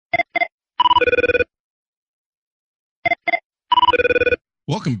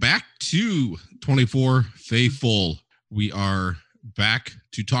Welcome back to 24 Faithful. We are back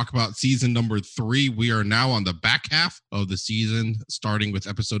to talk about season number 3. We are now on the back half of the season, starting with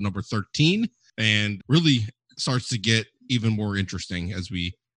episode number 13, and really starts to get even more interesting as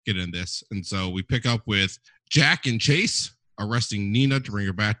we get in this. And so we pick up with Jack and Chase arresting Nina to bring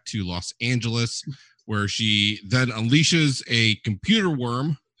her back to Los Angeles, where she then unleashes a computer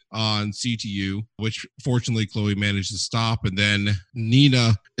worm on CTU, which fortunately Chloe managed to stop. And then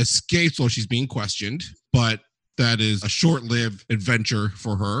Nina escapes while she's being questioned, but that is a short-lived adventure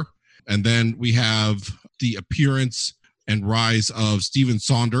for her. And then we have the appearance and rise of Stephen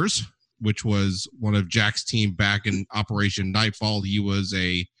Saunders, which was one of Jack's team back in Operation Nightfall. He was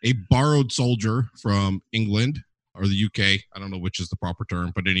a borrowed soldier from England or the UK. I don't know which is the proper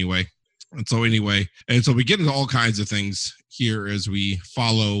term, but anyway. And so we get into all kinds of things here as we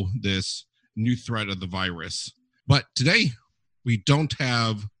follow this new threat of the virus. But today, we don't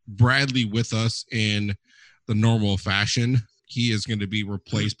have Bradley with us in the normal fashion. He is going to be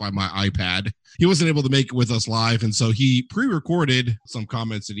replaced by my iPad. He wasn't able to make it with us live, and so he pre-recorded some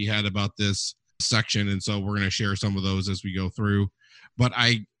comments that he had about this section, and so we're going to share some of those as we go through. But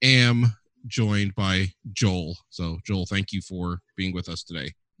I am joined by Joel. So, Joel, thank you for being with us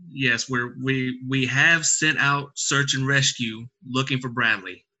today. Yes, we have sent out search and rescue looking for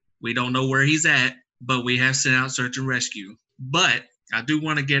Bradley. We don't know where he's at, but we have sent out search and rescue. But I do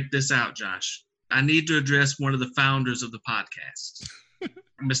want to get this out, Josh. I need to address one of the founders of the podcast,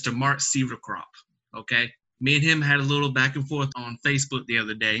 Mr. Mark Sieverkrop. Okay, me and him had a little back and forth on Facebook the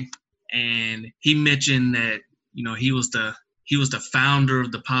other day, and he mentioned that he was the founder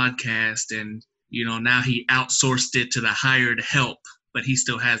of the podcast, and now he outsourced it to the hired help. But he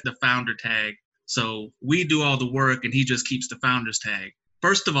still has the founder tag. So we do all the work and he just keeps the founder's tag.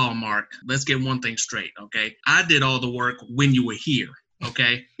 First of all, Mark, let's get one thing straight, okay? I did all the work when you were here,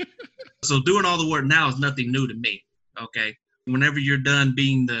 okay? So doing all the work now is nothing new to me, okay? Whenever you're done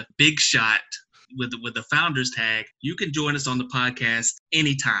being the big shot with the founder's tag, you can join us on the podcast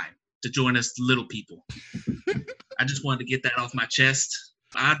anytime to join us little people. I just wanted to get that off my chest.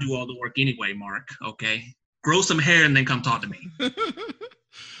 I do all the work anyway, Mark, okay? Grow some hair and then come talk to me.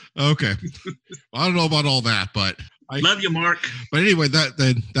 Okay. Well, I don't know about all that, but I love you, Mark. But anyway,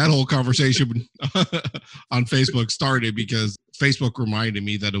 that whole conversation on Facebook started because Facebook reminded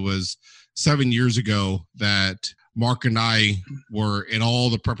me that it was 7 years ago that Mark and I were in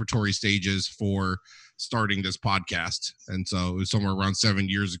all the preparatory stages for starting this podcast. And so it was somewhere around 7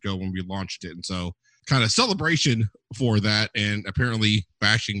 years ago when we launched it. And so kind of celebration for that and apparently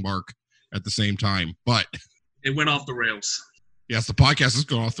bashing Mark at the same time. But it went off the rails. Yes, the podcast has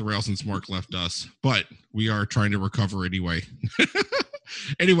gone off the rails since Mark left us, but we are trying to recover anyway.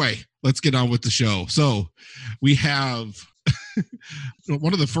 Anyway, let's get on with the show. So we have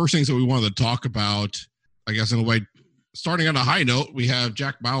one of the first things that we wanted to talk about, I guess in a way, starting on a high note, we have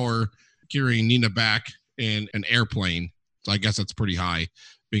Jack Bauer carrying Nina back in an airplane. So I guess that's pretty high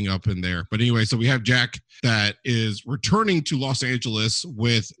being up in there. But anyway, so we have Jack that is returning to Los Angeles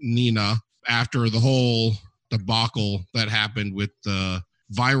with Nina after the whole debacle that happened with the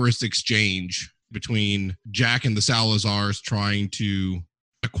virus exchange between Jack and the Salazars trying to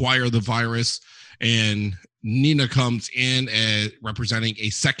acquire the virus. And Nina comes in as representing a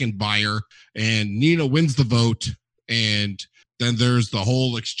second buyer, and Nina wins the vote. And then there's the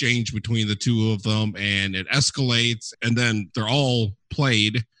whole exchange between the two of them, and it escalates. And then they're all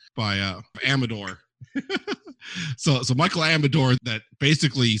played by Amador. So Michael Amador that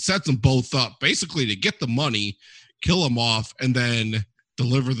basically sets them both up, basically to get the money, kill them off, and then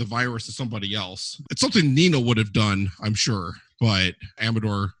deliver the virus to somebody else. It's something Nina would have done, I'm sure, but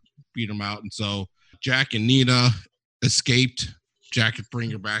Amador beat him out. And so Jack and Nina escaped. Jack could bring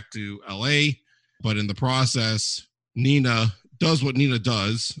her back to LA, but in the process, Nina does what Nina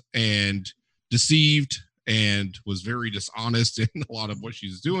does and deceived and was very dishonest in a lot of what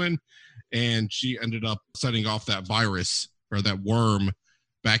she's doing. And she ended up setting off that virus or that worm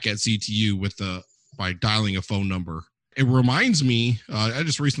back at CTU by dialing a phone number. It reminds me, I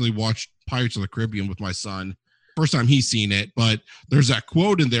just recently watched Pirates of the Caribbean with my son. First time he's seen it, but there's that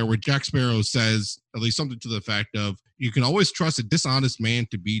quote in there where Jack Sparrow says, at least something to the effect of, you can always trust a dishonest man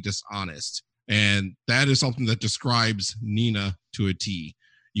to be dishonest. And that is something that describes Nina to a T.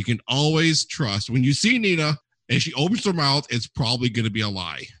 You can always trust. When you see Nina and she opens her mouth, it's probably going to be a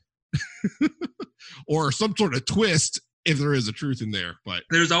lie. Or some sort of twist if there is a truth in there. But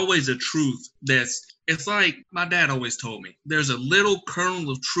there's always a truth it's like my dad always told me, there's a little kernel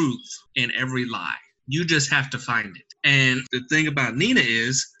of truth in every lie. You just have to find it. And the thing about Nina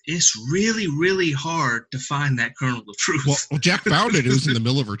is, it's really, really hard to find that kernel of truth. Well, Jack found it. It was in the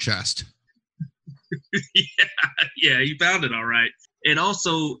middle of her chest. yeah, he found it all right. It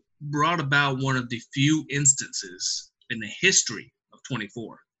also brought about one of the few instances in the history of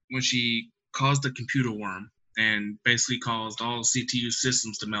 24 when she caused a computer worm and basically caused all CTU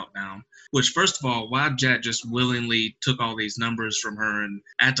systems to melt down. Which, first of all, why Jack just willingly took all these numbers from her and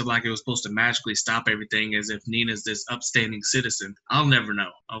acted like it was supposed to magically stop everything as if Nina's this upstanding citizen, I'll never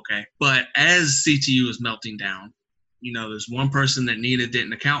know, okay? But as CTU is melting down, there's one person that Nina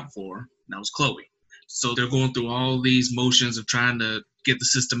didn't account for, and that was Chloe. So they're going through all these motions of trying to get the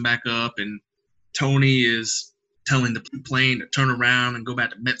system back up, and Tony is telling the plane to turn around and go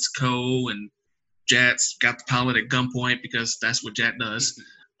back to Mexico, and Jack's got the pilot at gunpoint because that's what Jack does.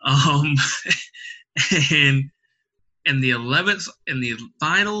 And in the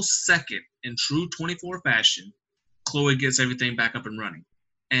final second, in true 24 fashion, Chloe gets everything back up and running.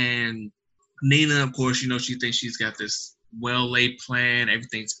 And Nina, of course, she thinks she's got this well-laid plan,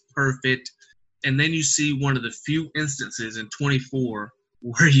 everything's perfect. And then you see one of the few instances in 24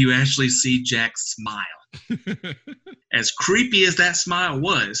 where you actually see Jack smile. As creepy as that smile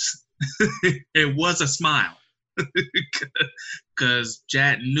was, it was a smile. Because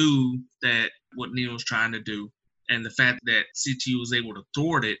Jack knew that what Nina was trying to do, and the fact that CTU was able to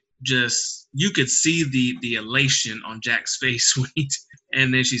thwart it, you could see the elation on Jack's face.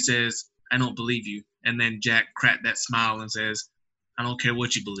 And then she says, "I don't believe you." And then Jack cracked that smile and says, "I don't care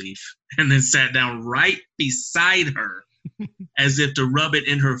what you believe." And then sat down right beside her as if to rub it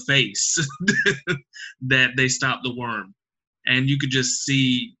in her face that they stopped the worm. And you could just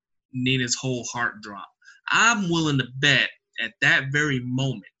see Nina's whole heart drop. I'm willing to bet at that very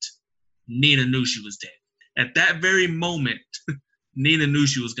moment, Nina knew she was dead. At that very moment, Nina knew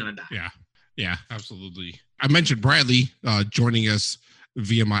she was going to die. Yeah, absolutely. I mentioned Bradley joining us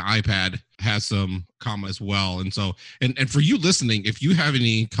via my iPad has some comments as well. And so, and for you listening, if you have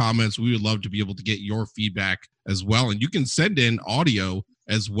any comments, we would love to be able to get your feedback as well. And you can send in audio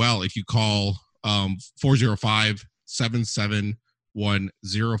as well if you call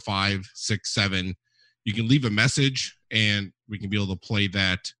 405-771-0567. You can leave a message and we can be able to play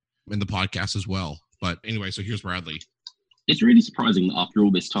that in the podcast as well. But anyway, so here's Bradley. It's really surprising that after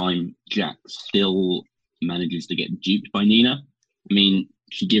all this time, Jack still manages to get duped by Nina. I mean,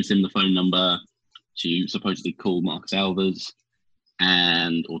 she gives him the phone number to supposedly call Marcus Alvarez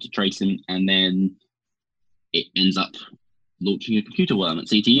or to trace him, and then it ends up launching a computer worm at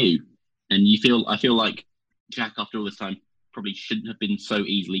CTU. And I feel like Jack, after all this time, probably shouldn't have been so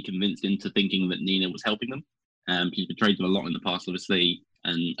easily convinced into thinking that Nina was helping them. He's betrayed them a lot in the past, obviously,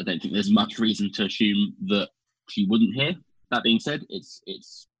 and I don't think there's much reason to assume that she wouldn't hear. That being said,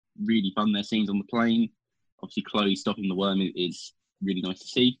 it's really fun, their scenes on the plane. Obviously, Chloe stopping the worm is really nice to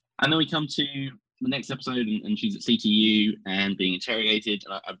see. And then we come to the next episode, and she's at CTU and being interrogated.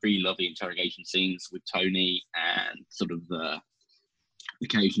 And I really love the interrogation scenes with Tony and sort of the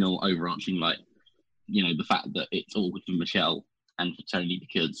occasional overarching, the fact that it's all with Michelle and for Tony,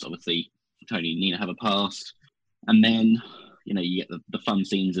 because obviously Tony and Nina have a past. And then, you get the fun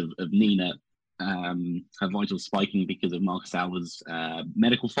scenes of Nina, her vitals spiking because of Marcus Alvarez's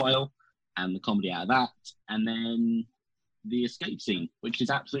medical file, and the comedy out of that. And then the escape scene, which is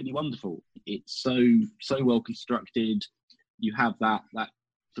absolutely wonderful. It's so well constructed. You have that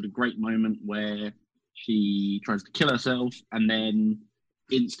sort of great moment where she tries to kill herself, and then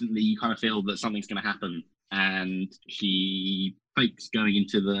instantly you kind of feel that something's going to happen, and she fakes going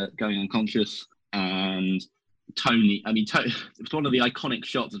unconscious. And Tony, it's one of the iconic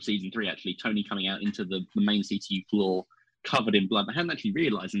shots of season 3, actually, Tony coming out into the main CTU floor covered in blood. I hadn't actually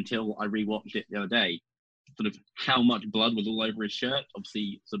realized until I rewatched it the other day sort of how much blood was all over his shirt.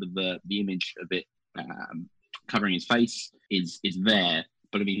 Obviously, sort of the image of it covering his face is there,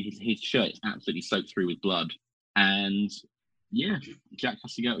 but I mean his shirt is absolutely soaked through with blood. And yeah, Jack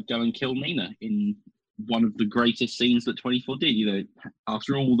has to go and kill Nina in one of the greatest scenes that 24 did.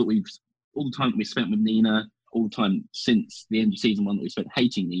 After all the time that we spent with Nina, all the time since the end of season 1 that we spent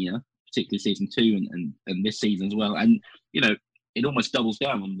hating Nina, particularly season 2 and this season as well. And it almost doubles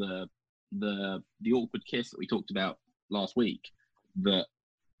down on the awkward kiss that we talked about last week, that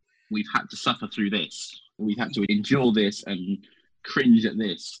we've had to suffer through this. We've had to endure this and cringe at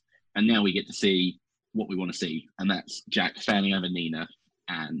this. And now we get to see what we want to see. And that's Jack fanning over Nina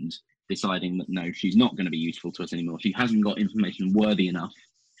and deciding that no, she's not going to be useful to us anymore. She hasn't got information worthy enough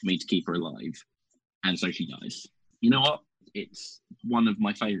for me to keep her alive. And so she dies. You know what? It's one of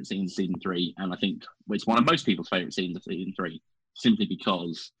my favourite scenes of season 3. And I think it's one of most people's favourite scenes of season 3, simply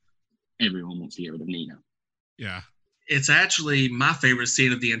because everyone wants to get rid of Nina. Yeah. It's actually my favorite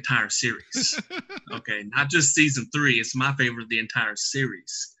scene of the entire series. Okay, not just season 3. It's my favorite of the entire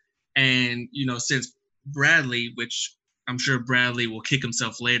series. And since Bradley, which I'm sure Bradley will kick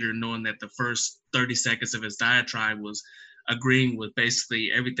himself later, knowing that the first 30 seconds of his diatribe was agreeing with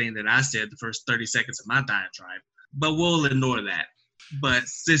basically everything that I said the first 30 seconds of my diatribe. But we'll ignore that. But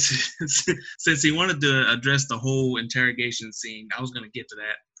since he wanted to address the whole interrogation scene, I was going to get to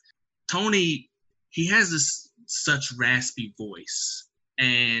that. Tony, he has this such raspy voice,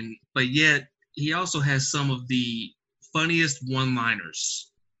 but yet he also has some of the funniest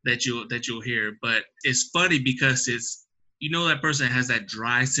one-liners that you'll hear. But it's funny because it's that person has that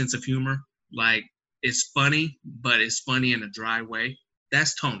dry sense of humor, like it's funny, but it's funny in a dry way.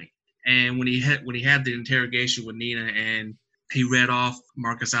 That's Tony. And when he had the interrogation with Nina and he read off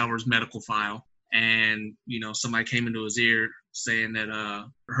Marcus Alvarez's medical file, and somebody came into his ear saying that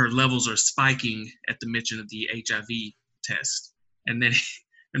her levels are spiking at the mention of the HIV test, and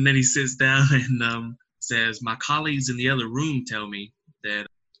then he sits down and says, "My colleagues in the other room tell me that,"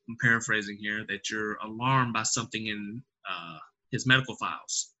 I'm paraphrasing here, "that you're alarmed by something in his medical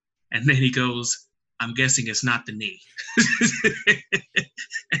files," and then he goes, "I'm guessing it's not the knee."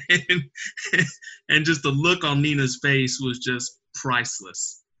 and just the look on Nina's face was just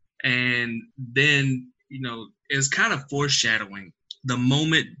priceless. And then, it's kind of foreshadowing the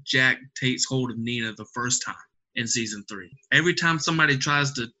moment Jack takes hold of Nina the first time in season 3. Every time somebody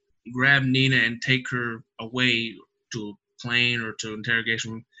tries to grab Nina and take her away to a plane or to an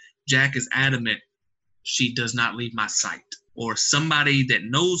interrogation room, Jack is adamant she does not leave my sight, or somebody that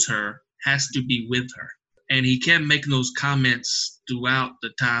knows her has to be with her. And he kept making those comments throughout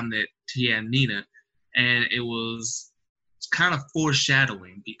the time that he had Nina. And it's kind of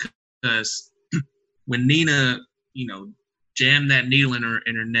foreshadowing, because when Nina, jammed that needle in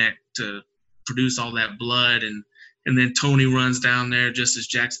her neck to produce all that blood, and then Tony runs down there just as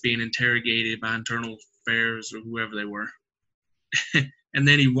Jack's being interrogated by internal affairs or whoever they were. And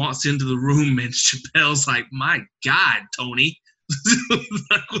then he walks into the room and Chappelle's like, "My God, Tony,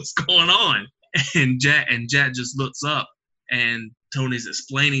 what's going on?" And Jack just looks up, and Tony's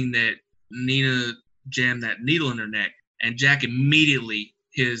explaining that Nina jammed that needle in her neck, and Jack immediately,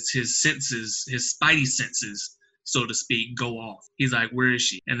 his senses, his spidey senses, so to speak, go off. He's like, "Where is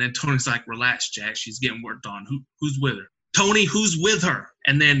she?" And then Tony's like, "Relax, Jack. She's getting worked on. Who's with her?" "Tony, who's with her?"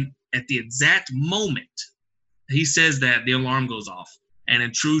 And then at the exact moment he says that, the alarm goes off. And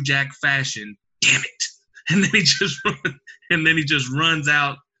in true Jack fashion, "Damn it!" And then he just runs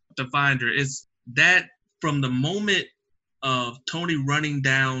out to find her. It's that, from the moment of Tony running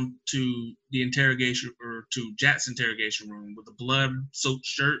down to the interrogation, or to Jack's interrogation room with the blood-soaked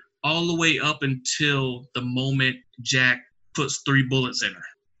shirt, all the way up until the moment Jack puts 3 bullets in her,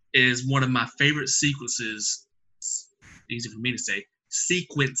 is one of my favorite sequences, easy for me to say,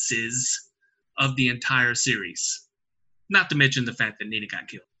 sequences of the entire series. Not to mention the fact that Nina got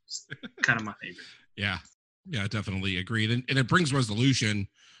killed. It's kind of my favorite. Yeah, definitely agreed. And it brings resolution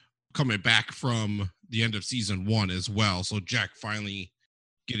coming back from the end of season 1 as well. So Jack finally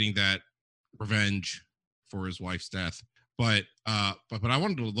getting that revenge for his wife's death. But I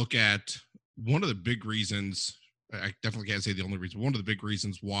wanted to look at one of the big reasons. I definitely can't say the only reason. One of the big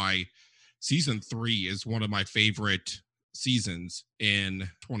reasons why season 3 is one of my favorite seasons in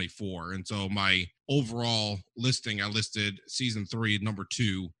 24. And so my overall listing, I listed season 3 number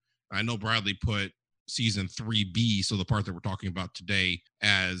 2. I know Bradley put season 3B, so the part that we're talking about today,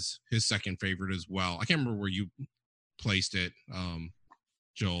 as his second favorite as well. I can't remember where you placed it,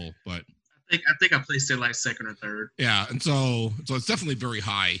 Joel, but I think I placed it like second or third. Yeah, and so it's definitely very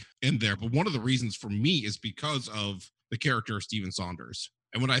high in there. But one of the reasons for me is because of the character of Stephen Saunders.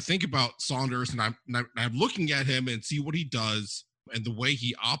 And when I think about Saunders, and I'm looking at him and see what he does and the way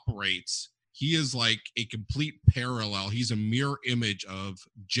he operates, he is like a complete parallel. He's a mirror image of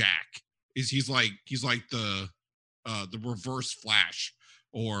Jack. He's like the reverse Flash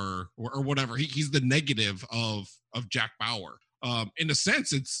or whatever. He's the negative of Jack Bauer. In a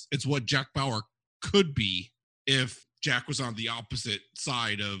sense, it's what Jack Bauer could be if Jack was on the opposite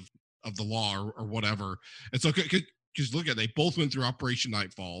side of the law or whatever. And so, because look at, they both went through Operation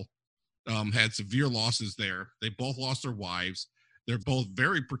Nightfall, had severe losses there. They both lost their wives. They're both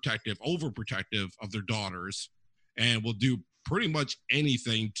very protective, overprotective of their daughters, and will do pretty much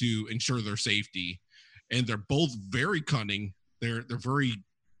anything to ensure their safety. And they're both very cunning. They're very,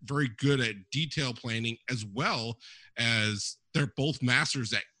 very good at detail planning, as well as they're both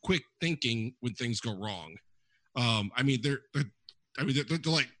masters at quick thinking when things go wrong. They're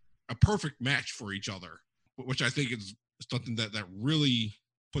like a perfect match for each other, which I think is something that really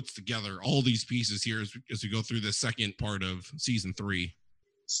puts together all these pieces here as we go through the second part of season 3.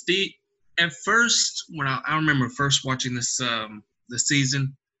 Steve, at first, when I remember first watching this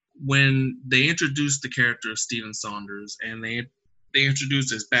season, when they introduced the character of Stephen Saunders and they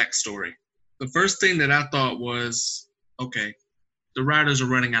introduced his backstory, the first thing that I thought was, okay, the writers are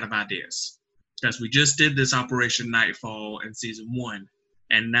running out of ideas. Because we just did this Operation Nightfall in season 1,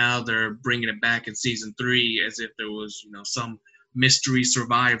 and now they're bringing it back in season 3 as if there was, some mystery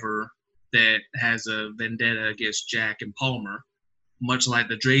survivor that has a vendetta against Jack and Palmer, much like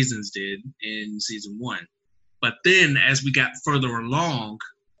the Drazens did in season 1. But then as we got further along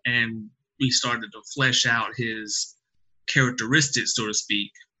and we started to flesh out his characteristics, so to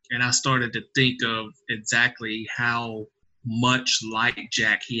speak, and I started to think of exactly how much like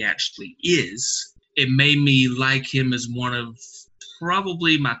Jack he actually is, it made me like him as one of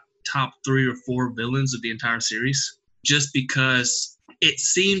probably my top 3 or 4 villains of the entire series, just because it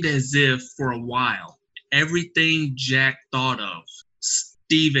seemed as if for a while, everything Jack thought of,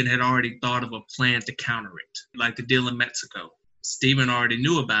 Steven had already thought of a plan to counter it, like the deal in Mexico. Steven already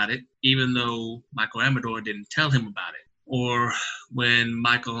knew about it, even though Michael Amador didn't tell him about it. Or when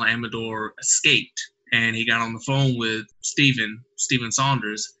Michael Amador escaped and he got on the phone with Stephen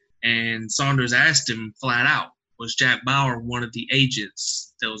Saunders, and Saunders asked him flat out, was Jack Bauer one of the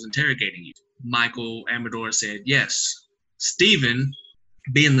agents that was interrogating you? Michael Amador said yes. Stephen,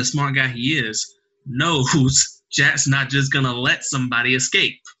 being the smart guy he is, knows Jack's not just going to let somebody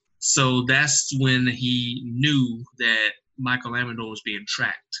escape. So that's when he knew that Michael Amador was being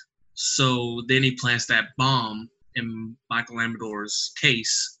tracked. So then he plants that bomb in Michael Amador's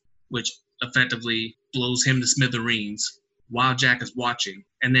case, which effectively blows him to smithereens while Jack is watching.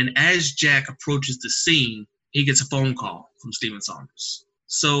 And then as Jack approaches the scene, he gets a phone call from Stephen Saunders.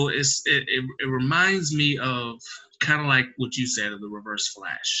 So it reminds me of kind of like what you said of the Reverse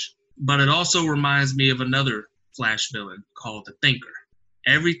Flash. But it also reminds me of another Flash villain called the Thinker.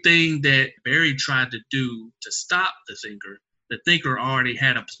 Everything that Barry tried to do to stop the Thinker already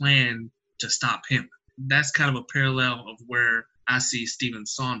had a plan to stop him. That's kind of a parallel of where I see Stephen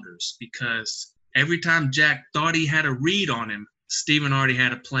Saunders, because every time Jack thought he had a read on him, Stephen already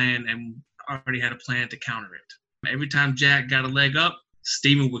had a plan to counter it. Every time Jack got a leg up,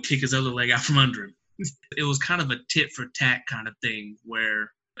 Stephen would kick his other leg out from under him. It was kind of a tit for tat kind of thing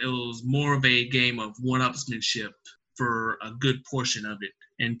where it was more of a game of one-upsmanship for a good portion of it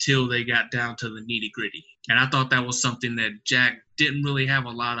until they got down to the nitty-gritty. And I thought that was something that Jack didn't really have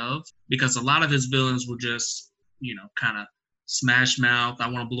a lot of, because a lot of his villains were just, kind of smash mouth, I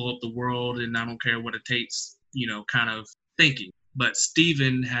want to blow up the world and I don't care what it takes, kind of thinking. But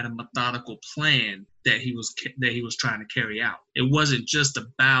Stephen had a methodical plan that he was trying to carry out. It wasn't just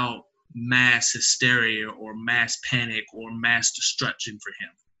about mass hysteria or mass panic or mass destruction for him.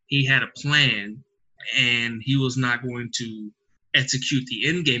 He had a plan, and he was not going to execute the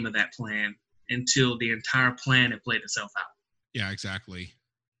end game of that plan until the entire plan had played itself out. Yeah, exactly.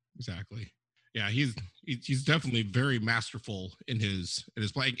 Yeah, he's definitely very masterful in his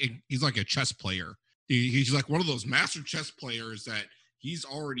play. He's like a chess player. He's like one of those master chess players that he's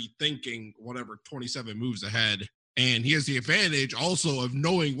already thinking whatever 27 moves ahead, and he has the advantage also of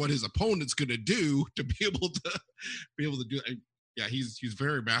knowing what his opponent's going to do to be able to do it. Yeah, he's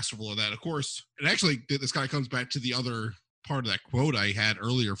very masterful of that. Of course, and actually, this kind of comes back to the other part of that quote I had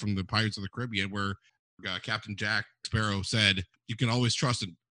earlier from the Pirates of the Caribbean, where Captain Jack Sparrow said, "You can always trust a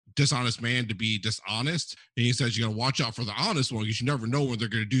dishonest man to be dishonest." And he says, "You got to watch out for the honest one, because you never know when they're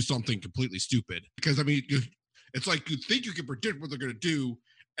going to do something completely stupid." Because it's like you think you can predict what they're going to do,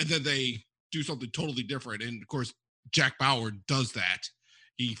 and then they do something totally different. And of course, Jack Bauer does that.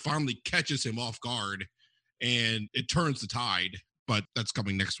 He finally catches him off guard, and it turns the tide. But that's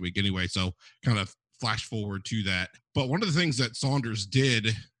coming next week anyway, so kind of flash forward to that. But one of the things that Saunders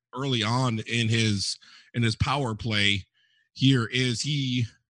did early on in his power play here is he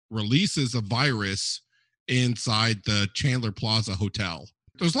releases a virus inside the Chandler Plaza Hotel.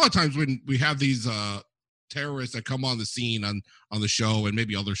 There's a lot of times when we have these terrorists that come on the scene on the show and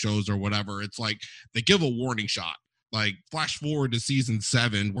maybe other shows or whatever, it's like they give a warning shot. Like flash forward to season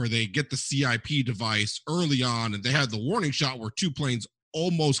 7, where they get the CIP device early on, and they had the warning shot where 2 planes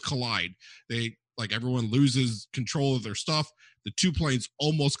almost collide. They like everyone loses control of their stuff. The 2 planes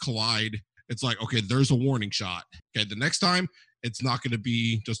almost collide. It's like, okay, there's a warning shot. Okay, the next time it's not going to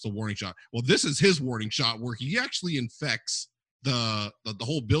be just a warning shot. Well, this is his warning shot where he actually infects the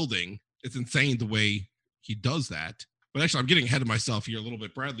whole building. It's insane the way he does that. But actually, I'm getting ahead of myself here a little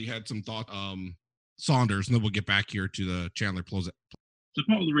bit. Bradley had some thought. Saunders, and then we'll get back here to the Chandler Plaza. So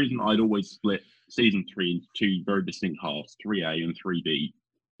part of the reason I'd always split season 3 into 2 very distinct halves, 3A and 3B,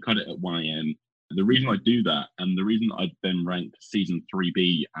 cut it at 1 a.m. The reason I do that, and the reason I then rank season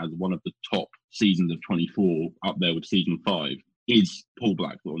 3B as one of the top seasons of 24, up there with season 5, is Paul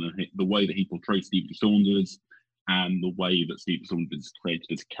Blackthorne and the way that he portrays Stephen Saunders and the way that Stephen Saunders is created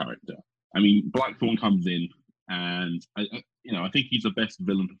as a character. I mean, Blackthorne comes in, and I think he's the best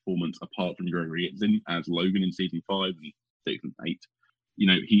villain performance apart from Gregory Itzin as Logan in season 5 and 6 and 8.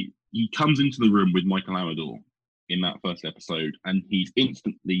 He comes into the room with Michael Amador in that first episode, and he's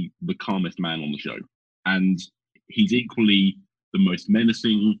instantly the calmest man on the show. And he's equally the most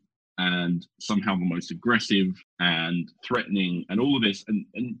menacing and somehow the most aggressive and threatening and all of this. And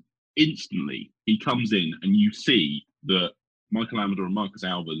instantly he comes in and you see that Michael Amador and Marcus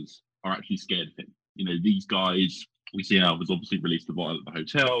Alvers are actually scared of him. These guys, we see Alvers obviously released the vial at the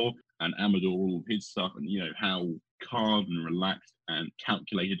hotel, and Amador all of his stuff, and how calm and relaxed and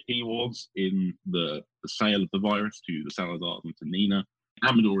calculated he was in the sale of the virus to the Salazars and to Nina.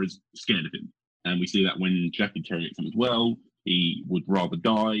 Amador is scared of him. And we see that when Jack interrogates him as well. He would rather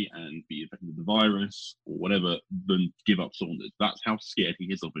die and be infected with the virus or whatever than give up Saunders. That's how scared he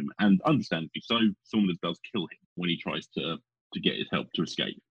is of him. And understandably so, Saunders does kill him when he tries to get his help to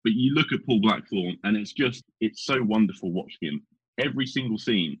escape. But you look at Paul Blackthorne and it's so wonderful watching him. Every single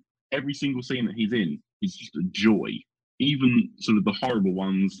scene that he's in is just a joy. Even sort of the horrible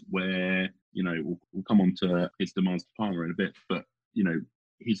ones where, we'll come on to his demands to Palmer in a bit, but,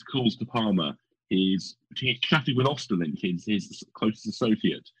 his calls to Palmer, his chatting with Osterlink, his closest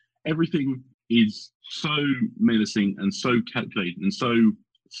associate, everything is so menacing and so calculated and so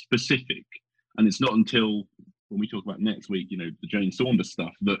specific. And it's not until, when we talk about next week, the Jane Saunders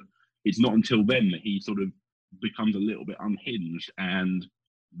stuff, that it's not until then that he sort of becomes a little bit unhinged. And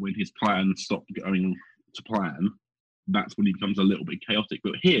when his plans stop going to plan, that's when he becomes a little bit chaotic.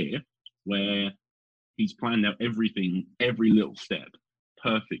 But here, where he's planned out everything, every little step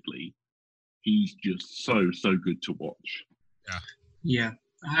perfectly, he's just so good to watch. Yeah.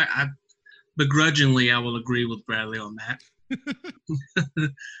 I begrudgingly, I will agree with Bradley on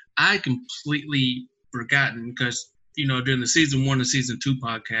that. I completely forgotten because, during the season 1 and season 2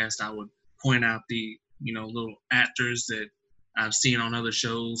 podcast, I would point out the, little actors that I've seen on other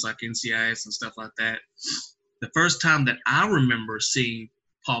shows like NCIS and stuff like that. The first time that I remember seeing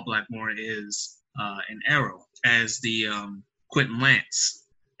Paul Blackmore is in Arrow as the Quentin Lance.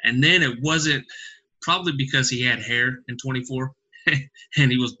 And then it wasn't probably because he had hair in 24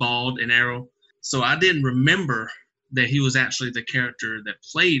 and he was bald in Arrow. So I didn't remember that he was actually the character that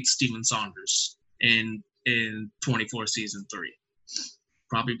played Stephen Saunders in 24 season 3.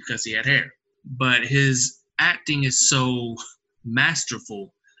 Probably because he had hair. But his acting is so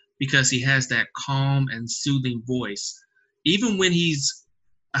masterful because he has that calm and soothing voice. Even when he's,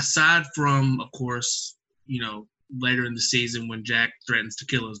 aside from, of course, later in the season when Jack threatens to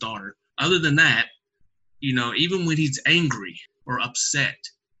kill his daughter. Other than that, even when he's angry or upset,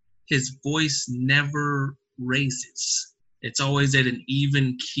 his voice never raises. It's always at an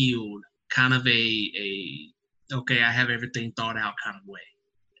even keeled, kind of okay, I have everything thought out kind of way.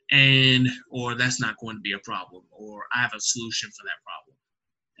 Or that's not going to be a problem, or I have a solution for that problem.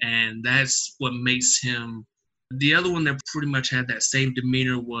 And that's what makes him. The other one that pretty much had that same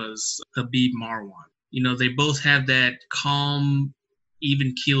demeanor was Habib Marwan. They both have that calm,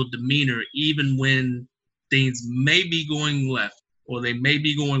 even-keeled demeanor, even when things may be going left or they may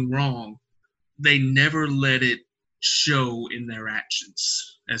be going wrong. They never let it show in their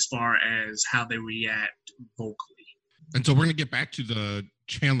actions as far as how they react vocally. And so we're going to get back to the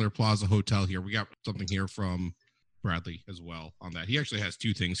Chandler Plaza Hotel here. We got something here from Bradley as well on that. He actually has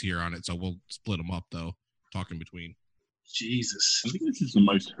 2 things here on it, so we'll split them up, though, talk in between. Jesus. I think this is the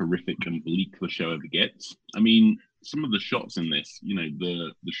most horrific and bleak the show ever gets. I mean, some of the shots in this,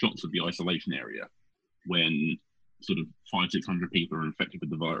 the shots of the isolation area when sort of 500-600 people are infected with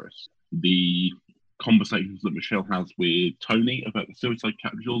the virus. The conversations that Michelle has with Tony about the suicide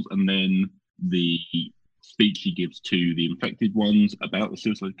capsules, and then the speech she gives to the infected ones about the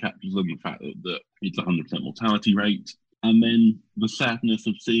suicide capsules and the fact that it's 100% mortality rate. And then the sadness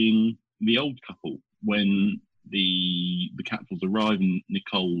of seeing the old couple when the capsules arrive and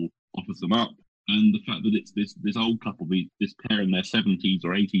Nicole offers them up, and the fact that it's this old couple, this pair in their 70s or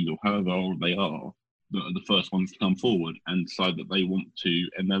 80s or however old they are, that are the first ones to come forward and decide that they want to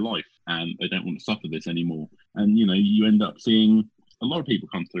end their life and they don't want to suffer this anymore. And you end up seeing a lot of people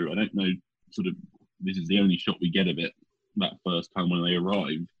come through. I don't know, sort of, this is the only shot we get of it that first time when they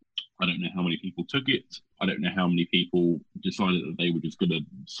arrive. I don't know how many people took it. I don't know how many people decided that they were just going to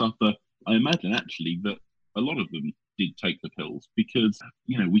suffer. I imagine actually that a lot of them did take the pills because,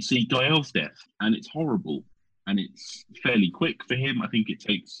 we see Gael's death and it's horrible. and it's fairly quick for him. I think it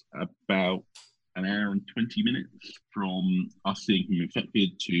takes about an hour and 20 minutes from us seeing him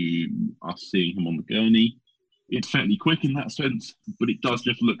infected to us seeing him on the gurney. It's fairly quick in that sense, but it does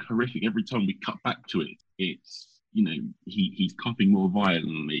just look horrific. Every time we cut back to it, it's, he's coughing more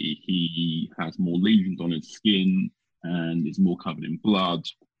violently. He has more lesions on his skin and is more covered in blood.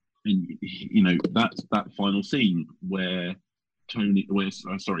 And, that's that final scene where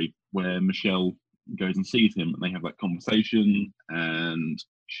where Michelle goes and sees him and they have that conversation and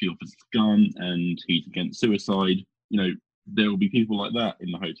she offers his gun and he's against suicide. There will be people like that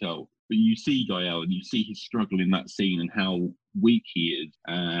in the hotel. But you see Gael and you see his struggle in that scene and how weak he is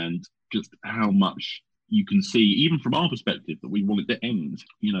and just how much you can see, even from our perspective, that we want it to end.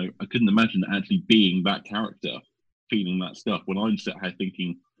 I couldn't imagine actually being that character, feeling that stuff when I'm sat here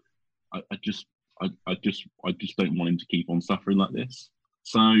thinking, I just don't want him to keep on suffering like this.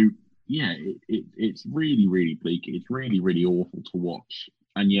 So yeah, it's really, really bleak. It's really, really awful to watch,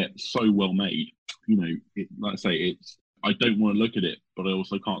 and yet so well made. Like I say, I don't want to look at it, but I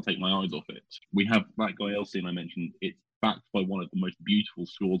also can't take my eyes off it. We have that Gael scene I mentioned. It's backed by one of the most beautiful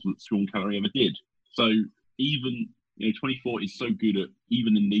scores that Sean Connery ever did. So even 24 is so good at,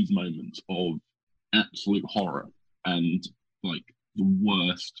 even in these moments of absolute horror and like the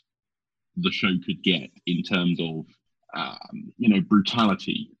worst the show could get in terms of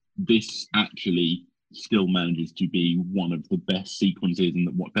brutality, this actually still manages to be one of the best sequences and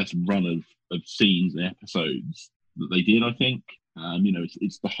the best run of scenes and episodes that they did, I think.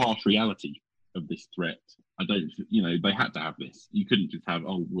 It's the harsh reality of this threat. They had to have this. You couldn't just have,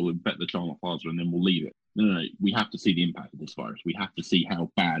 we'll infect the child plaza and then we'll leave it. No, we have to see the impact of this virus. We have to see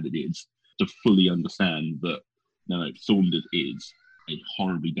how bad it is to fully understand that, Saunders is a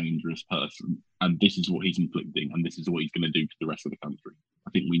horribly dangerous person, and this is what he's inflicting, and this is what he's going to do to the rest of the country.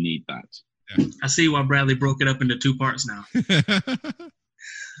 I think we need that. Yeah. I see why Bradley broke it up into two parts now.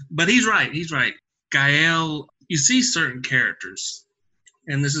 But he's right. Gael, you see certain characters,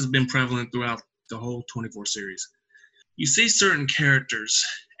 and this has been prevalent throughout the whole 24 series. You see certain characters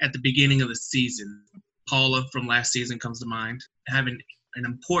at the beginning of the season. Paula from last season comes to mind, having an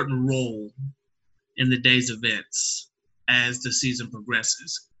important role in the day's events as the season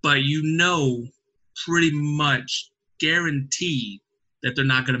progresses. But pretty much guaranteed that they're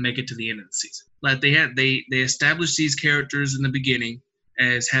not going to make it to the end of the season. Like they established these characters in the beginning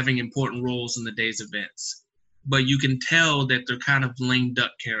as having important roles in the day's events. But you can tell that they're kind of lame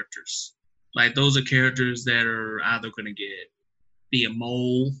duck characters. Like those are characters that are either going to be a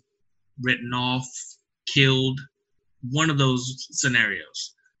mole, written off, killed, one of those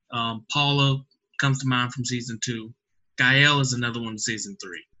scenarios. Paula comes to mind from season 2. Gael is another one in season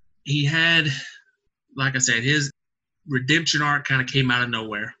 3. He had, like I said, his redemption arc kind of came out of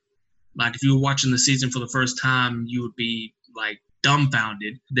nowhere. Like if you were watching the season for the first time, you would be like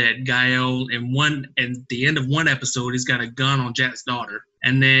dumbfounded that Gael at the end of one episode, he's got a gun on Jack's daughter.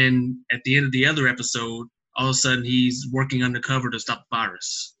 And then at the end of the other episode, all of a sudden he's working undercover to stop the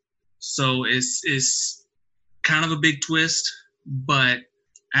virus. So it's kind of a big twist, but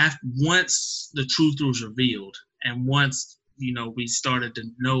once the truth was revealed and once, we started to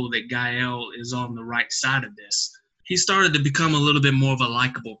know that Gael is on the right side of this, he started to become a little bit more of a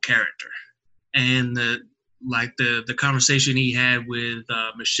likable character. And the conversation he had with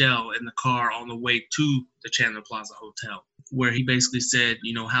Michelle in the car on the way to the Chandler Plaza Hotel, where he basically said,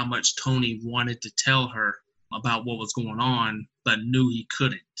 how much Tony wanted to tell her about what was going on, but knew he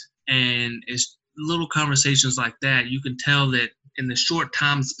couldn't. And it's little conversations like that. You can tell that in the short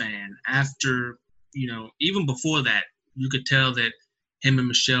time span after, even before that, you could tell that him and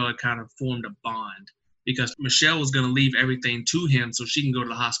Michelle had kind of formed a bond because Michelle was going to leave everything to him so she can go to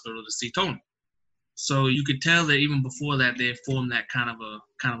the hospital to see Tony. So you could tell that even before that, they had formed that kind of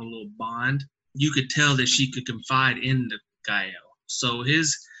a little bond. You could tell that she could confide in the Gael. So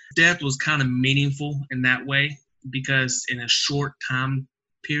his death was kind of meaningful in that way because in a short time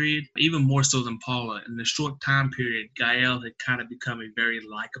period, even more so than Paula, in the short time period, Gael had kind of become a very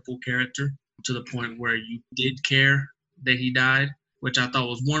likable character to the point where you did care that he died, which I thought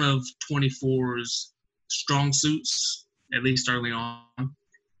was one of 24's strong suits, at least early on,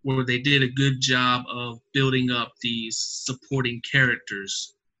 where they did a good job of building up these supporting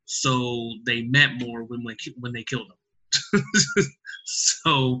characters so they meant more when they killed them.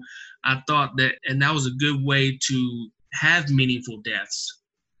 So I thought that, and that was a good way to have meaningful deaths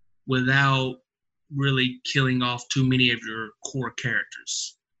without really killing off too many of your core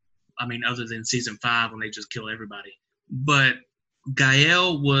characters. I mean, other than season 5 when they just kill everybody. But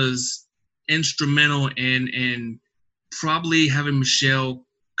Gael was instrumental in probably having Michelle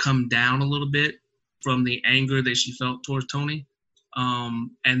come down a little bit from the anger that she felt towards Tony.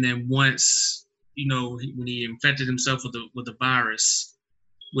 And then once, when he infected himself with the virus,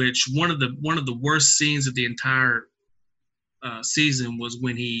 which one of the worst scenes of the entire season was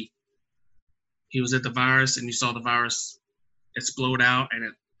when he was at the virus and you saw the virus explode out and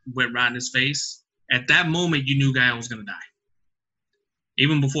it went right in his face. At that moment, you knew Gael was going to die.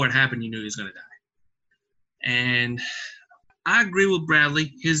 Even before it happened, you knew he was going to die. And I agree with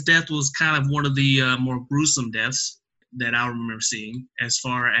Bradley. His death was kind of one of the more gruesome deaths that I remember seeing as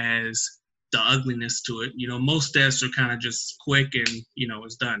far as the ugliness to it. Most deaths are kind of just quick and,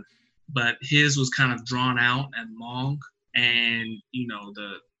 it's done. But his was kind of drawn out and long and,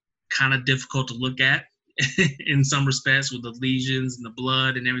 the kind of difficult to look at in some respects with the lesions and the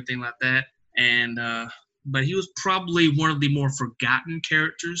blood and everything like that. And, but he was probably one of the more forgotten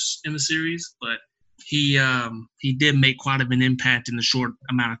characters in the series, but he did make quite of an impact in the short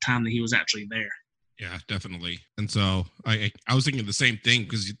amount of time that he was actually there. Yeah, definitely. And so I was thinking the same thing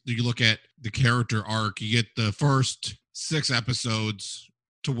because you look at the character arc, you get the first 6 episodes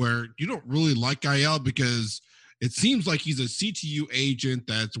to where you don't really like Gael because it seems like he's a CTU agent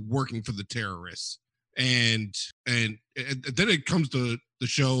that's working for the terrorists. And then it comes to the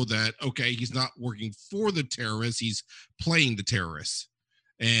show that, okay, he's not working for the terrorists, he's playing the terrorists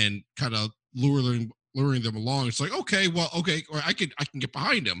and kind of luring them along. It's like, okay, I can get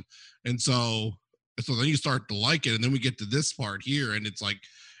behind him. And so then you start to like it, and then we get to this part here, and it's like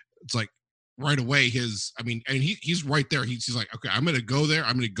right away he's right there. He's like, okay, I'm gonna go there.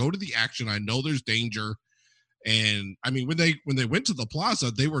 I'm gonna go to the action. I know there's danger, and I mean when they went to the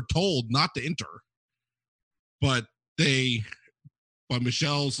plaza, they were told not to enter, but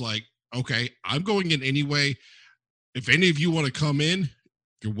Michelle's like, okay, I'm going in anyway. If any of you want to come in,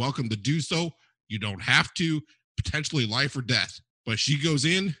 you're welcome to do so. You don't have to. Potentially life or death, but she goes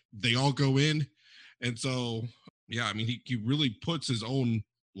in. They all go in. And so, yeah, I mean, he really puts his own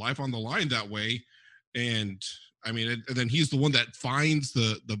life on the line that way. And I mean, and then he's the one that finds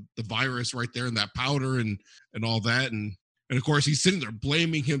the virus right there in that powder and all that. And of course, he's sitting there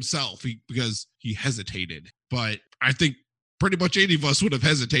blaming himself because he hesitated. But I think pretty much any of us would have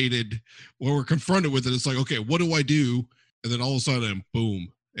hesitated when we're confronted with it. It's like, okay, what do I do? And then all of a sudden,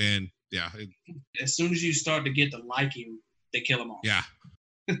 boom. And yeah. As soon as you start to get to like him, they kill him off. Yeah.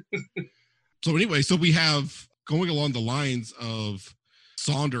 So anyway, so we have going along the lines of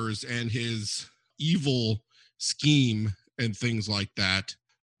Saunders and his evil scheme and things like that.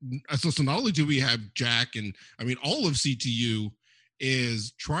 So not only do we have Jack, and I mean, all of CTU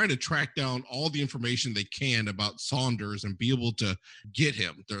is trying to track down all the information they can about Saunders and be able to get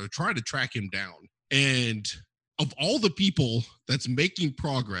him. They're trying to track him down. And of all the people that's making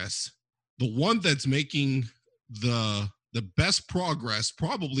progress, the one that's making the best progress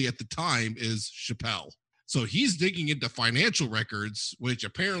probably at the time is Chappelle. So he's digging into financial records, which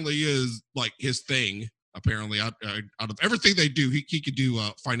apparently is like his thing. Apparently out of everything they do, he could do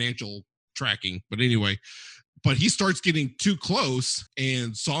financial tracking. But anyway, but he starts getting too close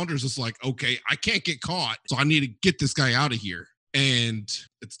and Saunders is like, okay, I can't get caught. So I need to get this guy out of here. And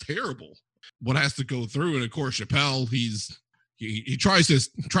it's terrible what has to go through. And of course, Chappelle, he tries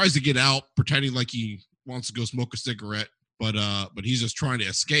to get out pretending like he wants to go smoke a cigarette. But he's just trying to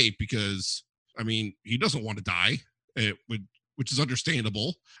escape because, I mean, he doesn't want to die, which is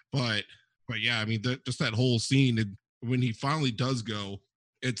understandable. But yeah, I mean, just that whole scene, and when he finally does go,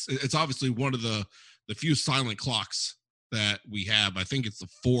 it's obviously one of the few silent clocks that we have. I think it's the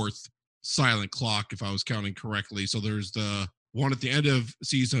 4th silent clock, if I was counting correctly. So there's the one at the end of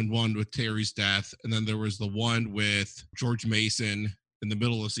season 1 with Terry's death, and then there was the one with George Mason in the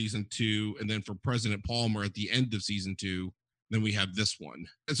middle of season 2, and then for President Palmer at the end of season 2, then we have this one.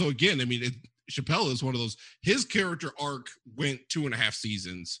 And so again, I mean, Chappelle is one of those, his character arc went 2.5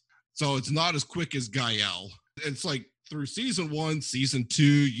 seasons. So it's not as quick as Gael. It's like through season 1, season 2,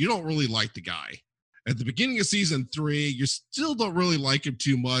 you don't really like the guy. At the beginning of season 3, you still don't really like him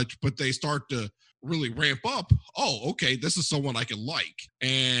too much, but they start to really ramp up. Oh, okay, this is someone I can like.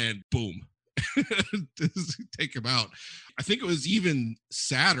 And boom. Take him out. I think it was even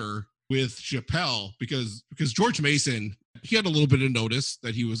sadder with Chappelle because George Mason, he had a little bit of notice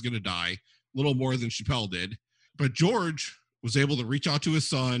that he was going to die, a little more than Chappelle did. But George was able to reach out to his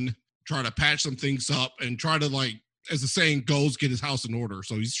son, try to patch some things up, and try to, like, as the saying goes, get his house in order.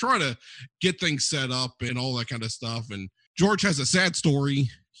 So he's trying to get things set up and all that kind of stuff. And George has a sad story.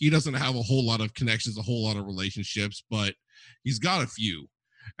 He doesn't have a whole lot of connections, a whole lot of relationships, but he's got a few.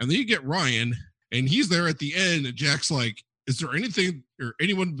 And then you get Ryan, and he's there at the end, and Jack's like, is there anything or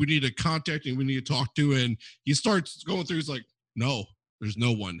anyone we need to contact and we need to talk to? And he starts going through, he's like, no, there's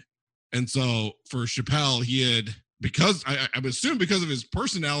no one. And so for Chappelle, he had, because I'm assuming because of his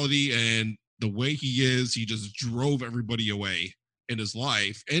personality and the way he is, he just drove everybody away in his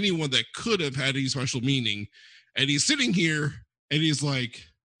life. Anyone that could have had any special meaning. And he's sitting here and he's like,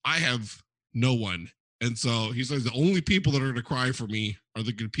 I have no one. And so he says the only people that are going to cry for me are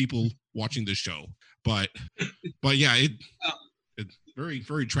the good people watching this show. But yeah, it's very,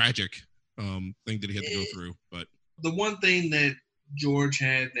 very tragic thing that he had to go through. But the one thing that George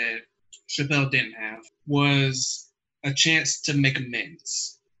had that Chappelle didn't have was a chance to make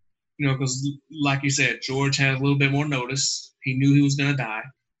amends. You know, because like you said, George had a little bit more notice. He knew he was going to die.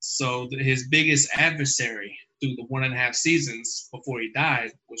 So his biggest adversary through the 1.5 seasons before he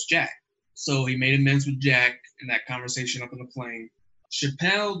died was Jack. So he made amends with Jack in that conversation up on the plane.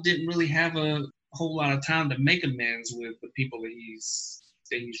 Chappelle didn't really have a whole lot of time to make amends with the people that he's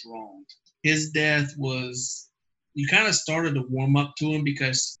wronged. His death was, you kind of started to warm up to him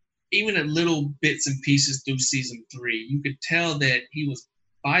because even at little bits and pieces through season 3, you could tell that he was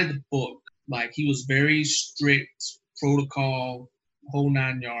by the book. Like, he was very strict, protocol, whole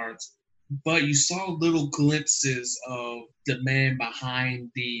 9 yards. But you saw little glimpses of the man behind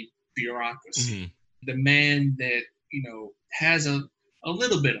the bureaucracy. Mm-hmm. The man that, you know, has a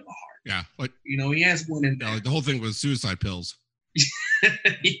little bit of a heart. Yeah. Like, you know, he has one in there. Like the whole thing was suicide pills.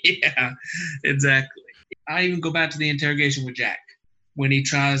 Yeah, exactly. I even go back to the interrogation with Jack when he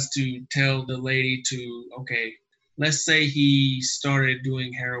tries to tell the lady to, okay, let's say he started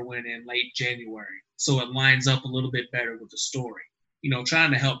doing heroin in late January, so it lines up a little bit better with the story. You know,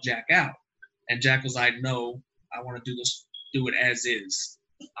 trying to help Jack out. And Jack was like, no, I want to do it as is.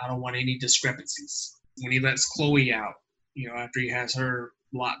 I don't want any discrepancies. When he lets Chloe out, you know, after he has her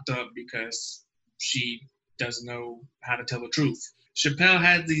locked up because she doesn't know how to tell the truth. Chappelle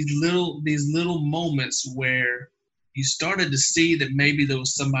had these little moments where you started to see that maybe there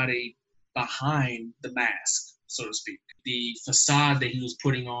was somebody behind the mask, so to speak. The facade that he was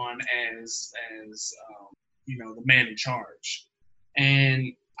putting on as you know, the man in charge.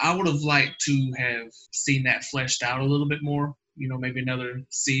 And I would have liked to have seen that fleshed out a little bit more, you know, maybe another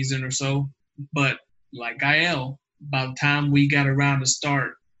season or so. But like Gael, by the time we got around to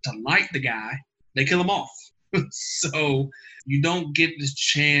start to like the guy, they kill him off. So you don't get the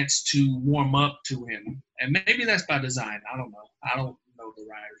chance to warm up to him. And maybe that's by design. I don't know. I don't know the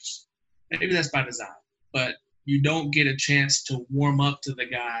writers. Maybe that's by design. But you don't get a chance to warm up to the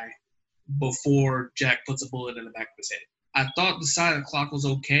guy before Jack puts a bullet in the back of his head. I thought the silent clock was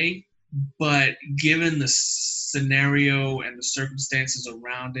okay, but given the scenario and the circumstances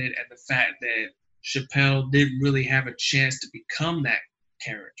around it and the fact that Chappelle didn't really have a chance to become that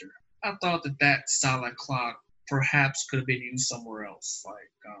character, I thought that silent clock perhaps could have been used somewhere else. Like,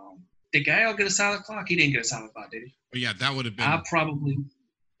 did Gael get a silent clock? He didn't get a silent clock, did he? But yeah, that would have been. I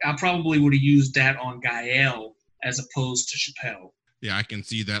probably would have used that on Gael as opposed to Chappelle. Yeah, I can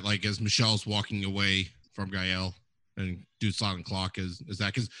see that. Like, as Michelle's walking away from Gael and do silent clock is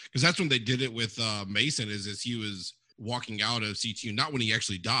that because that's when they did it with Mason is he was walking out of CTU, not when he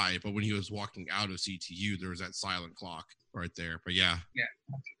actually died, but when he was walking out of CTU, there was that silent clock right there. But yeah,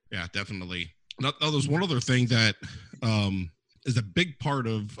 definitely. Now, there's one other thing that is a big part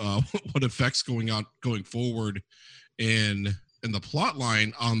of what affects going forward in the plot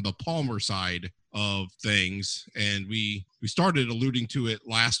line on the Palmer side of things. And we started alluding to it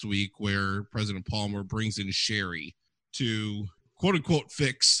last week where President Palmer brings in Sherry to quote unquote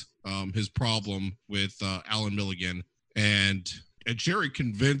fix his problem with Alan Milligan. And Sherry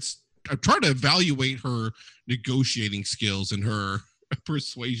convinced, I tried to evaluate her negotiating skills and her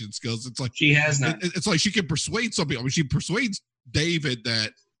persuasion skills. It's like she has none. It's like she can persuade somebody. I mean, she persuades David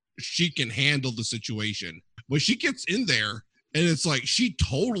that she can handle the situation. When she gets in there, and it's like she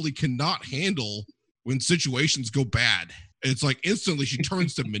totally cannot handle when situations go bad. It's like instantly she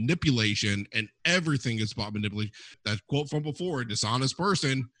turns to manipulation, and everything is about manipulation. That quote from before, a dishonest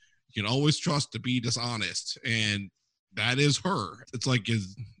person, you can always trust to be dishonest. And that is her. It's like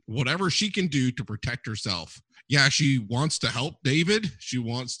is whatever she can do to protect herself. Yeah, she wants to help David. She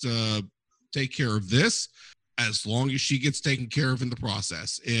wants to take care of this as long as she gets taken care of in the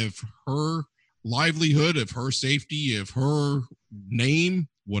process. If her livelihood, if her safety, if her name,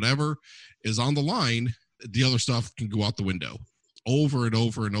 whatever is on the line, the other stuff can go out the window over and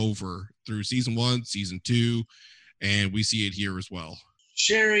over and over through season 1, season 2, and we see it here as well.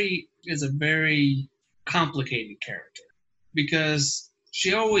 Sherry is a very complicated character because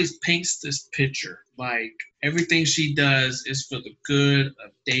she always paints this picture like everything she does is for the good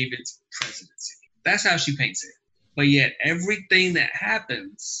of David's presidency. That's how she paints it. But yet everything that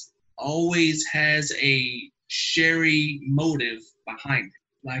happens always has a Sherry motive behind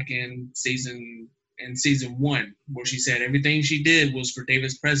it. like in season 1, where she said everything she did was for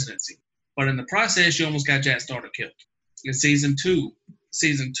David's presidency. But in the process, she almost got Jack Starter killed. In season two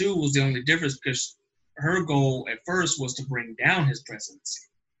was the only difference because her goal at first was to bring down his presidency.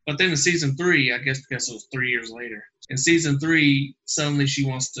 But then in season 3, I guess because it was 3 years later, in season 3, suddenly she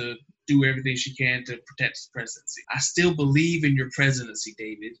wants to do everything she can to protect his presidency. I still believe in your presidency,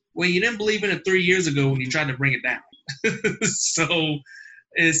 David. Well, you didn't believe in it 3 years ago when you tried to bring it down. So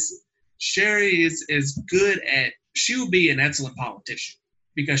Sherry is good at, she would be an excellent politician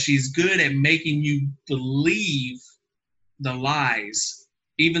because she's good at making you believe the lies.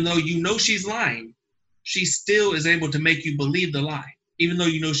 Even though you know she's lying, she still is able to make you believe the lie, even though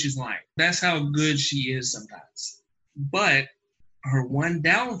you know she's lying. That's how good she is sometimes. But her one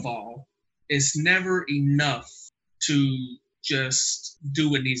downfall is never enough to just do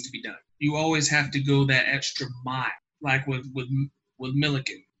what needs to be done. You always have to go that extra mile. Like with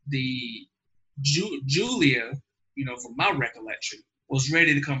Milliken, Julia, from my recollection, was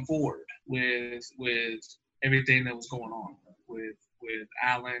ready to come forward with everything that was going on with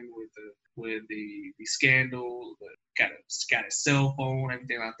Alan, with the scandal, got a cell phone,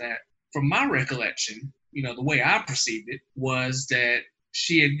 everything like that. From my recollection, the way I perceived it was that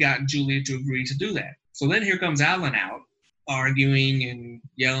she had gotten Julia to agree to do that. So then here comes Alan out, arguing and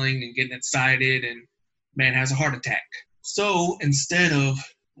yelling and getting excited, and man has a heart attack. So instead of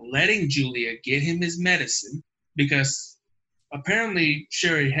letting Julia get him his medicine, because apparently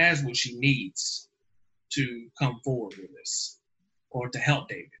Sherry has what she needs to come forward with this or to help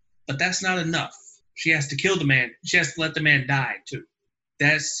David. But that's not enough. She has to kill the man. She has to let the man die too.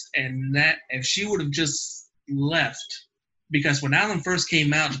 If she would have just left, because when Alan first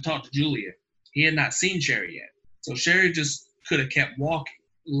came out to talk to Julia, he had not seen Sherry yet. So Sherry just could have kept walking,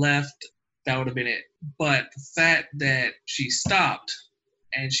 left, that would have been it. But the fact that she stopped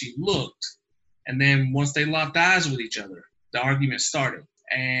and she looked, and then once they locked eyes with each other, the argument started.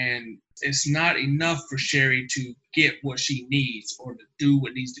 And it's not enough for Sherry to get what she needs or to do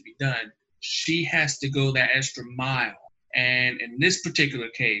what needs to be done. She has to go that extra mile. And in this particular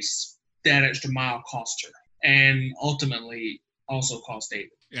case, that extra mile cost her, and ultimately also cost David.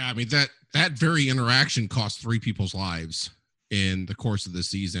 Yeah, I mean, that very interaction cost 3 people's lives in the course of the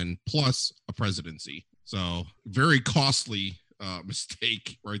season, plus a presidency. So very costly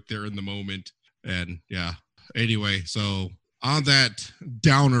mistake right there in the moment. And yeah, anyway, so on that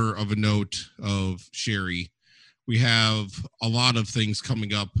downer of a note of Sherry, we have a lot of things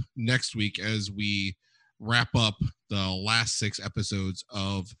coming up next week as we wrap up the last 6 episodes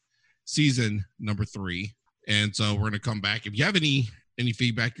of season number 3. And so we're going to come back. If you have any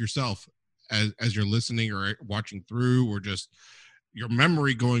feedback yourself as you're listening or watching through, or just your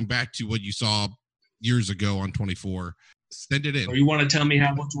memory going back to what you saw years ago on 24, send it in. Or you want to tell me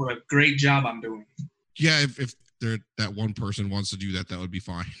what a great job I'm doing. Yeah, if that one person wants to do that, that would be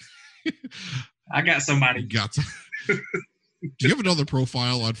fine. I got somebody. Do you have another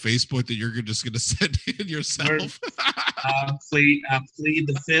profile on Facebook that you're just going to send in yourself? I plead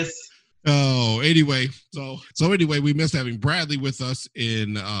the fifth. Oh, anyway. So anyway, we missed having Bradley with us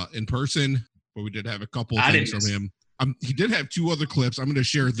in person, but we did have a couple of things from him. He did have 2 other clips. I'm going to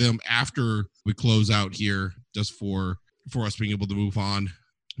share them after we close out here, just for us being able to move on.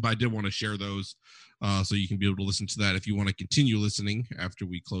 But I did want to share those so you can be able to listen to that if you want to continue listening after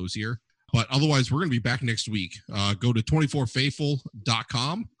we close here. But otherwise, we're going to be back next week. Go to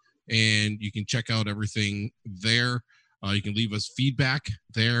 24faithful.com and you can check out everything there. You can leave us feedback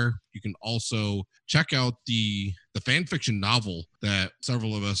there. You can also check out the fan fiction novel that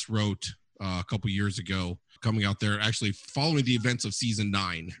several of us wrote a couple years ago, coming out there, actually following the events of season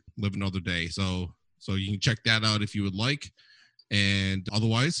 9, Live Another Day. So you can check that out if you would like. And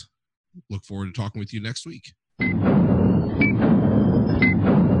otherwise, look forward to talking with you next week.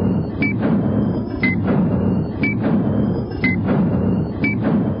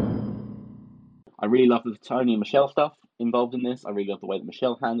 I really love the Tony and Michelle stuff involved in this. I really love the way that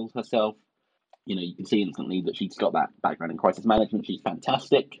Michelle handles herself. You can see instantly that she's got that background in crisis management. She's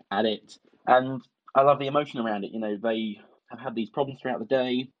fantastic at it. And I love the emotion around it. They have had these problems throughout the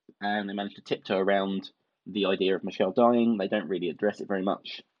day, and they managed to tiptoe around the idea of Michelle dying. They don't really address it very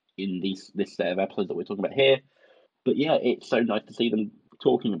much in this set of episodes that we're talking about here. But yeah, it's so nice to see them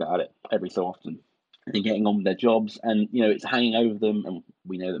talking about it every so often and getting on with their jobs. And, it's hanging over them, and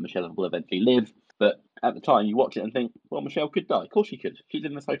we know that Michelle will eventually live. But at the time, you watch it and think, well, Michelle could die. Of course she could. She's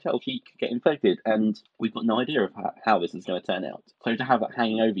in this hotel. She could get infected. And we've got no idea of how this is going to turn out. So to have that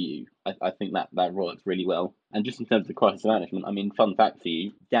hanging over you, I think that works really well. And just in terms of the crisis management, fun fact for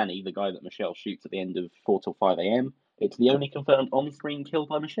you, Danny, the guy that Michelle shoots at the end of 4 till 5 a.m., It's the only confirmed on-screen kill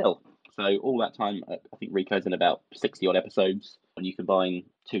by Michelle. So all that time, I think Rico's in about 60-odd episodes when you combine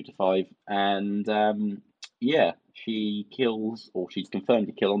 2 to 5. And yeah, she kills, or she's confirmed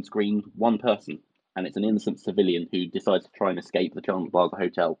to kill on screen, one person. And it's an innocent civilian who decides to try and escape the Chandler Plaza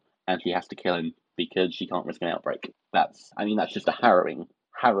Hotel, and she has to kill him because she can't risk an outbreak. That's just a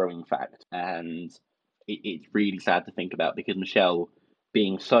harrowing fact. And it's really sad to think about, because Michelle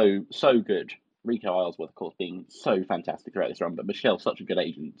being so good, Rico Islesworth, of course, being so fantastic throughout this run, but Michelle's such a good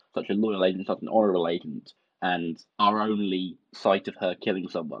agent, such a loyal agent, such an honourable agent, and our only sight of her killing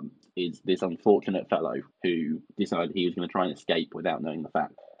someone is this unfortunate fellow who decided he was going to try and escape without knowing the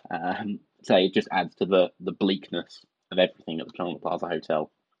fact. So it just adds to the bleakness of everything at the Chandler Plaza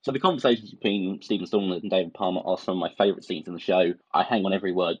Hotel. So the conversations between Stephen Saunders and David Palmer are some of my favourite scenes in the show. I hang on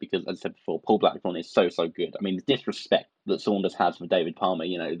every word because, as I said before, Paul Blackthorne is so good. I mean, the disrespect that Saunders has for David Palmer,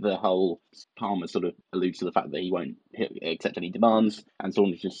 the whole Palmer sort of alludes to the fact that he won't accept any demands, and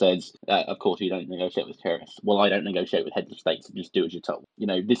Saunders just says, of course you don't negotiate with terrorists. Well, I don't negotiate with heads of states, so just do as you're told.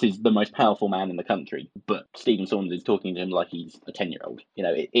 This is the most powerful man in the country, but Stephen Saunders is talking to him like he's a 10-year-old.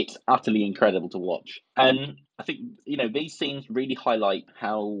 It's utterly incredible to watch. And I think, these scenes really highlight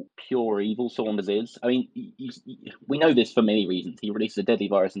how pure evil Saunders is. I mean, we know this for many reasons. He releases a deadly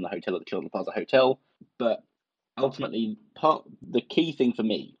virus in the hotel at the Chandler Plaza Hotel, but ultimately, the key thing for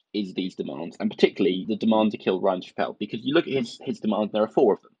me is these demands, and particularly the demand to kill Ryan Chappelle, because you look at his demands, there are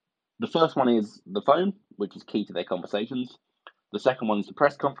 4 of them. The first one is the phone, which is key to their conversations. The second one is the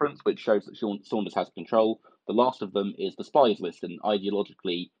press conference, which shows that Saunders has control. The last of them is the spies list, and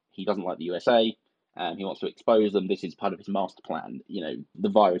ideologically, he doesn't like the USA. He wants to expose them. This is part of his master plan. The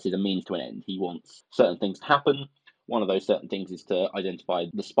virus is a means to an end. He wants certain things to happen. One of those certain things is to identify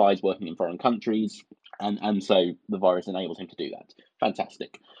the spies working in foreign countries, and so the virus enables him to do that.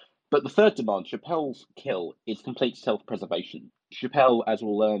 Fantastic. But the third demand, Chappelle's kill, is complete self-preservation. Chappelle, as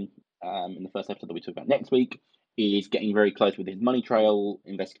we'll learn in the first episode that we talk about next week, is getting very close with his money trail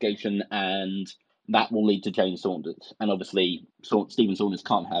investigation, and that will lead to Jane Saunders. And obviously, Stephen Saunders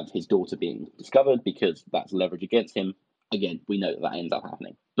can't have his daughter being discovered because that's leverage against him. Again, we know that ends up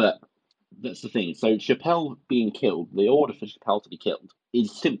happening. But that's the thing. So Chappelle being killed, the order for Chappelle to be killed,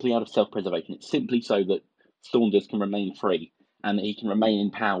 is simply out of self-preservation. It's simply so that Saunders can remain free and that he can remain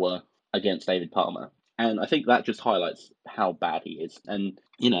in power against David Palmer. And I think that just highlights how bad he is. And,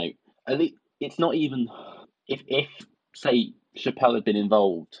 it's not even... If say, Chappelle had been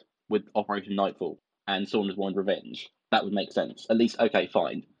involved with Operation Nightfall and Saunders wanted revenge, that would make sense. At least, okay,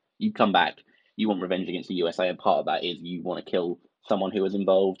 fine. You come back, you want revenge against the USA, and part of that is you want to kill someone who was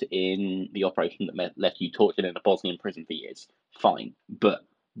involved in the operation that left you tortured in a Bosnian prison for years. Fine. But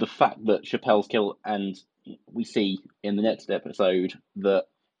the fact that Chappelle's killed, and we see in the next episode that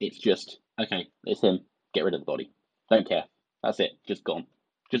it's just, okay, it's him, get rid of the body. Don't care. That's it. Just gone.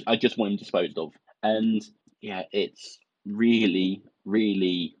 I just want him disposed of. And yeah, it's really,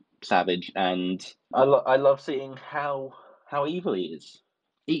 really savage, and I love seeing how evil he is.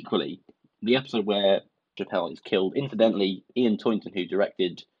 Equally, the episode where Chappelle is killed, incidentally, Ian Toynton, who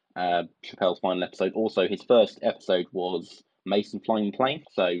directed Chappelle's final episode, also his first episode was Mason Flying Plane,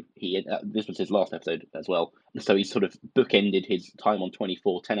 so this was his last episode as well. So he sort of bookended his time on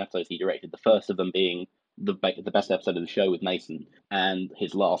 24, 10 episodes he directed, the first of them being the best episode of the show with Mason, and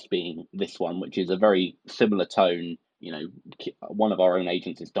his last being this one, which is a very similar tone. One of our own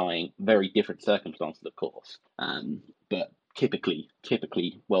agents is dying, very different circumstances, of course, but typically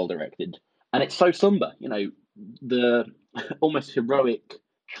well directed. And it's so somber, the almost heroic,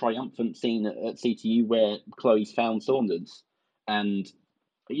 triumphant scene at CTU where Chloe's found Saunders, and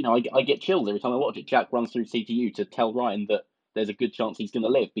I get chills every time I watch it. Jack runs through CTU to tell Ryan that there's a good chance he's going to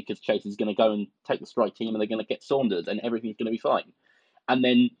live because Chase is going to go and take the strike team and they're going to get Saunders and everything's going to be fine. And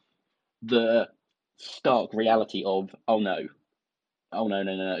then the stark reality of, oh no,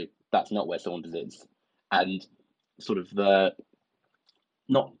 that's not where Saunders is. And sort of the,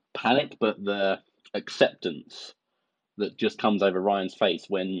 not panic, but the acceptance that just comes over Ryan's face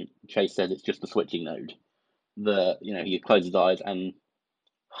when Chase says it's just a switching node. He closes his eyes and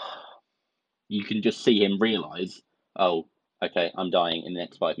you can just see him realise, oh, okay, I'm dying in the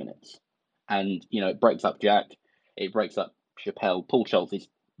next 5 minutes. And, it breaks up Jack, it breaks up Chappelle. Paul Schultz is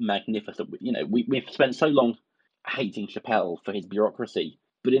magnificent. We've spent so long hating Chappelle for his bureaucracy,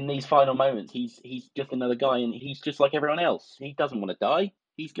 but in these final moments, he's just another guy, and he's just like everyone else. He doesn't want to die.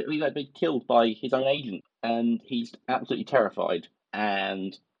 He's been killed by his own agent, and he's absolutely terrified.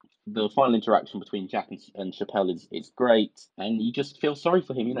 And the final interaction between Jack and Chappelle is great, and you just feel sorry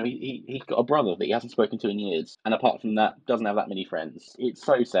for him. He's got a brother that he hasn't spoken to in years, and apart from that, doesn't have that many friends. It's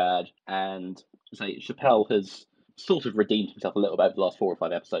so sad, and Chappelle has sort of redeemed himself a little bit over the last 4 or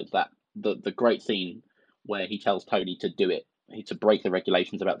 5 episodes. That the great scene where he tells Tony to do it, to break the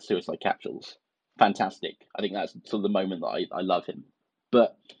regulations about the suicide capsules. Fantastic. I think that's sort of the moment that I love him.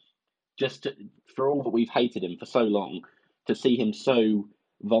 But for all that we've hated him for so long, to see him so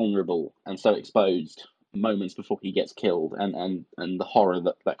vulnerable and so exposed moments before he gets killed, and the horror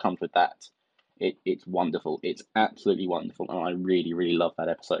that comes with that, it's wonderful. It's absolutely wonderful, and I really, really love that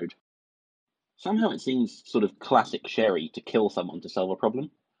episode. Somehow it seems sort of classic Sherry to kill someone to solve a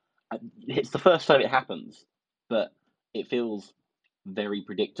problem. It's the first time it happens, but it feels very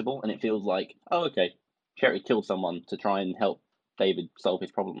predictable, and it feels like, oh, okay, Sherry killed someone to try and help David solve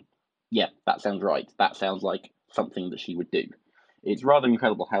his problem. Yeah, that sounds right. That sounds like something that she would do. It's rather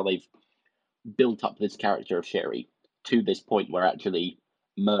incredible how they've built up this character of Sherry to this point where actually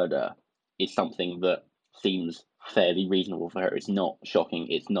murder is something that seems fairly reasonable for her. It's not shocking.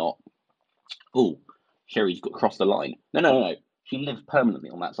 It's not, oh, Sherry's got crossed the line. No. She lives permanently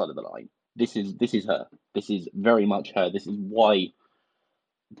on that side of the line. This is her. This is very much her. This is why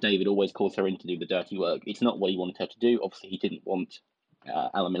David always calls her in to do the dirty work. It's not what he wanted her to do. Obviously, he didn't want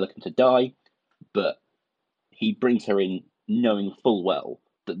Alan Milliken to die, but he brings her in knowing full well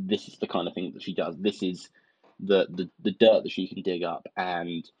that this is the kind of thing that she does. This is the dirt that she can dig up,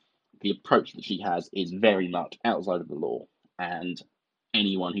 and the approach that she has is very much outside of the law, and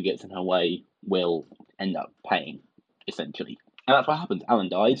anyone who gets in her way will end up paying, essentially. And that's what happens. Alan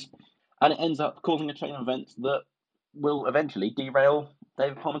dies, and it ends up causing a chain of events that will eventually derail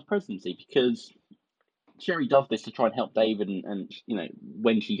David Palmer's presidency, because Sherry does this to try and help David, and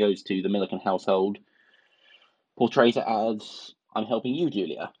when she goes to the Milliken household, portrays it as, I'm helping you,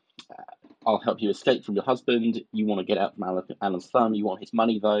 Julia. I'll help you escape from your husband. You want to get out from Alan's thumb. You want his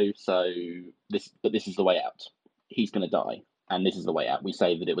money, though. But this is the way out. He's going to die, and this is the way out. We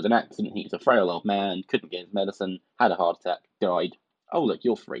say that it was an accident. He was a frail old man, couldn't get his medicine, had a heart attack, died. Oh, look,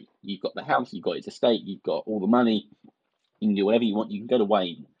 you're free. You've got the house, you've got his estate, you've got all the money. You can do whatever you want. You can go to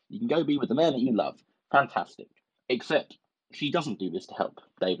Wayne. You can go be with the man that you love. Fantastic. Except she doesn't do this to help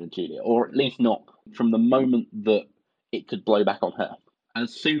David and Julia, or at least not from the moment that it could blow back on her.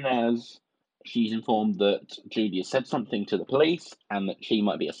 As soon as she's informed that Julia said something to the police and that she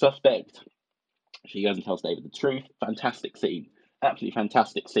might be a suspect, she goes and tells David the truth. Fantastic scene. Absolutely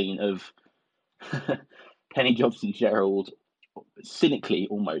fantastic scene of Penny Johnson Gerald cynically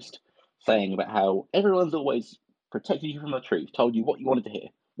almost saying about how everyone's always protected you from the truth, told you what you wanted to hear.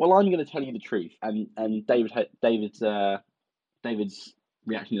 Well, I'm going to tell you the truth. And David's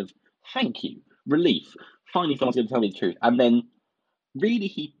reaction of thank you, relief. Finally, someone's going to tell me the truth. And then, really,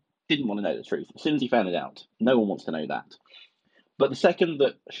 he didn't want to know the truth. As soon as he found it out, no one wants to know that. But the second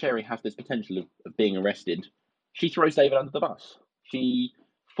that Sherry has this potential of being arrested, she throws David under the bus. She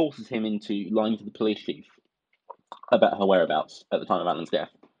forces him into lying to the police chief about her whereabouts at the time of Alan's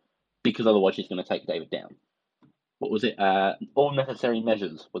death, because otherwise she's going to take David down. What was it? All necessary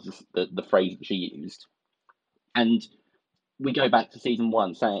measures was the phrase that she used. And we go back to season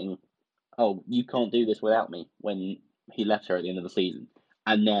 1 saying, oh, you can't do this without me, when he left her at the end of the season.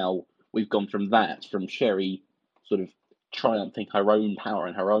 And now we've gone from Sherry sort of triumphing her own power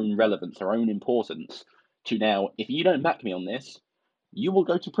and her own relevance, her own importance, to now, if you don't back me on this, you will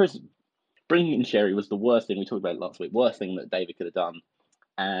go to prison. Bringing in Sherry was the worst thing, we talked about it last week, worst thing that David could have done.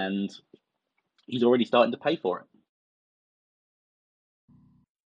 And he's already starting to pay for it.